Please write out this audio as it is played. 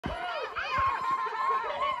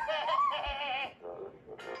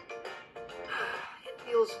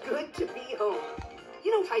feels good to be home.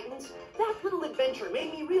 You know, Titans, that little adventure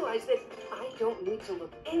made me realize that I don't need to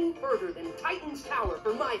look any further than Titan's Tower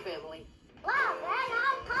for my family. Wow, man,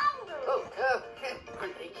 I'm hungry. Oh,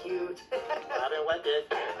 aren't they cute? Robin, what is?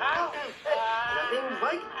 Nothing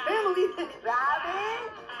like family. Robin,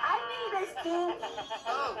 I need a stinky.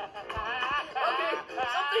 Oh. Okay,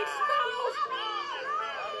 something smells.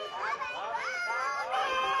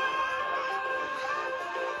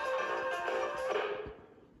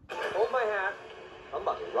 Hold my hat. I'm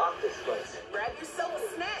about to rock this place. Grab yourself a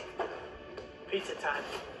snack, Pizza time.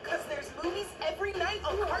 because there's movies every night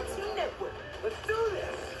on Cartoon Network. Let's do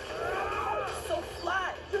this. So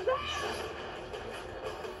fly.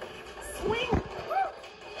 Swing.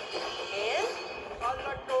 And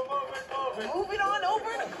move it on over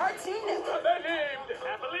to Cartoon Network. Named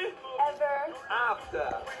happily Ever. after.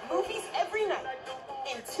 Movies every night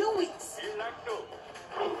in 2 weeks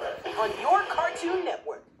on your Cartoon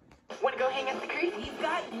Network. Want to go hang at the creek? We've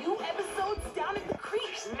got new episodes down at the creek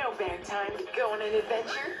No bad time to go on an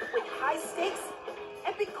adventure. with high stakes,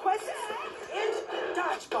 epic quests, and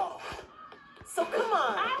dodgeball. So come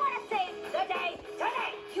on. I want to save the day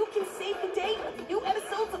today. You can save the day with new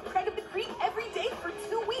episodes of Craig of the Creek every day for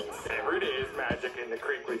 2 weeks. Every day is magic in the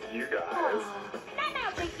creek with you guys. Not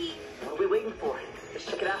now, Pinky. What are we waiting for? Let's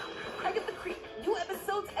check it out. Craig of the Creek, new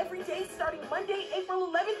episodes every day starting Monday, April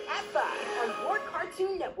 11th at 5 on your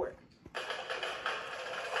Cartoon Network.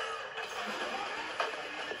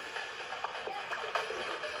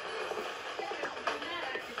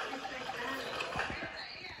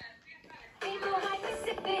 Rainbow High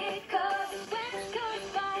Pacific Coast, West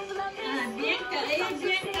Coast vibes, love this. Bien, ella es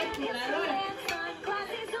bien calculadora.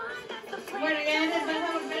 Bueno, ya les vas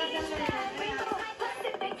a volver a hacer Rainbow High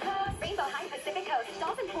Pacific Coast. Rainbow High Pacific Coast.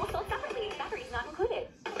 Dolphin pool sold separately. Batteries not included.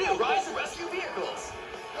 New Rise and Rescue vehicles.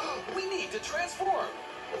 We need to transform.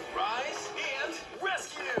 Rise and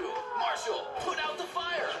rescue. Marshall, put out the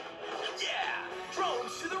fire. Yeah,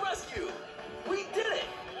 drones to the rescue. We did it.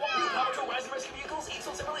 New Power Patrol Rise and Rescue vehicles, each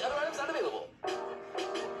sold separately, other items not available.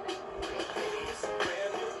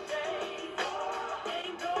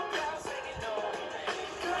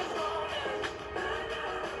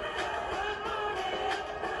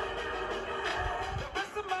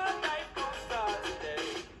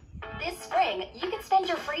 This spring, you can spend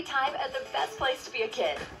your free time at the best place to be a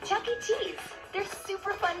kid, Chuck E. Cheese. There's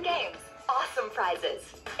super fun games, awesome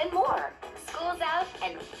prizes, and more. School's out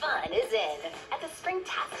and fun is in at the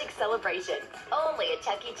Springtastic celebration, only at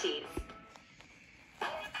Chuck E. Cheese.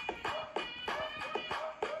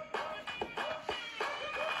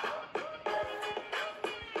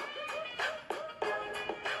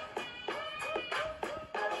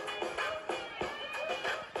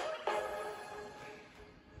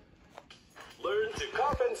 Learn to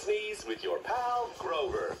cough and sneeze with your pal,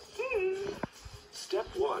 Grover. Step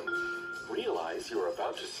 1. Realize you're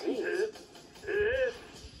about to sneeze.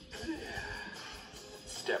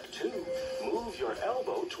 Step 2. Move your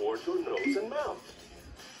elbow toward your nose and mouth.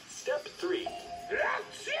 Step 3.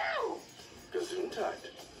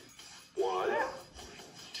 Gesundheit. 1,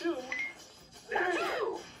 2, 3.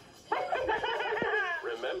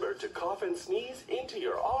 Remember to cough and sneeze into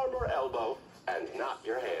your arm or elbow and not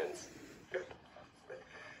your hands.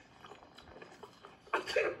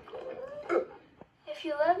 If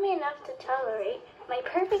you love me enough to tolerate my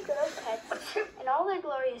perfect little pets and all their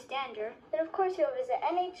glorious dander, then of course you'll visit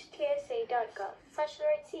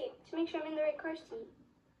nhtsa.gov/the-right-seat to make sure I'm in the right car seat.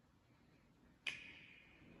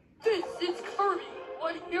 This is Kirby,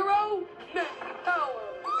 one hero, many power.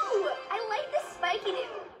 Ooh, I like the spiky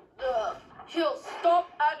dude. He'll stop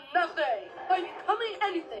at nothing by becoming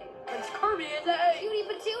anything. Prince Kirby is a Cutie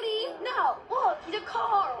patootie. No, look, he's a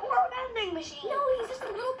car or a vending machine. No, he's just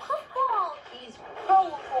a little puffball. He's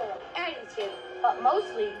powerful and he's cute, but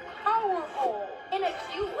mostly powerful. In a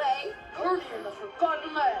cute way. Kirby and the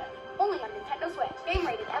Forgotten Land. Only on Nintendo Switch. Game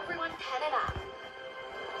rated everyone 10 and up.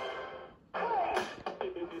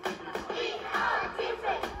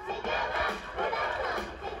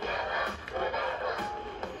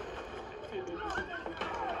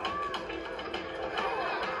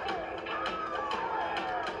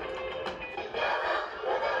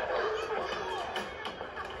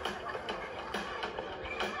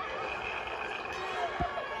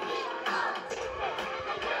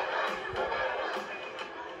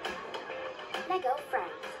 Lego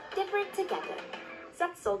Friends, different together.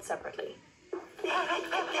 Sets sold separately. Well,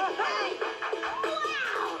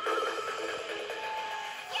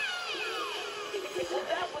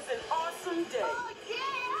 that was an awesome day.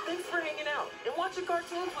 Thanks for hanging out and watching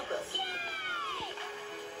cartoons with us.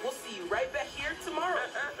 We'll see you right back here tomorrow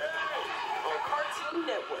on Cartoon Cartoon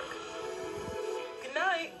Network. Good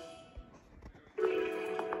night.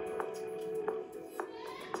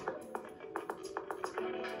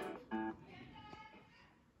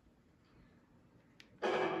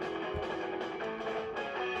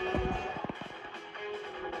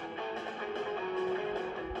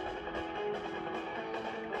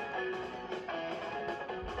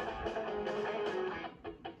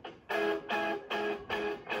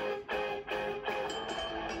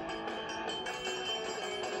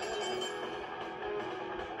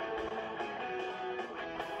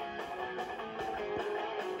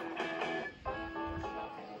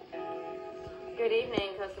 Good evening,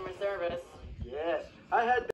 customer service. Yes, I had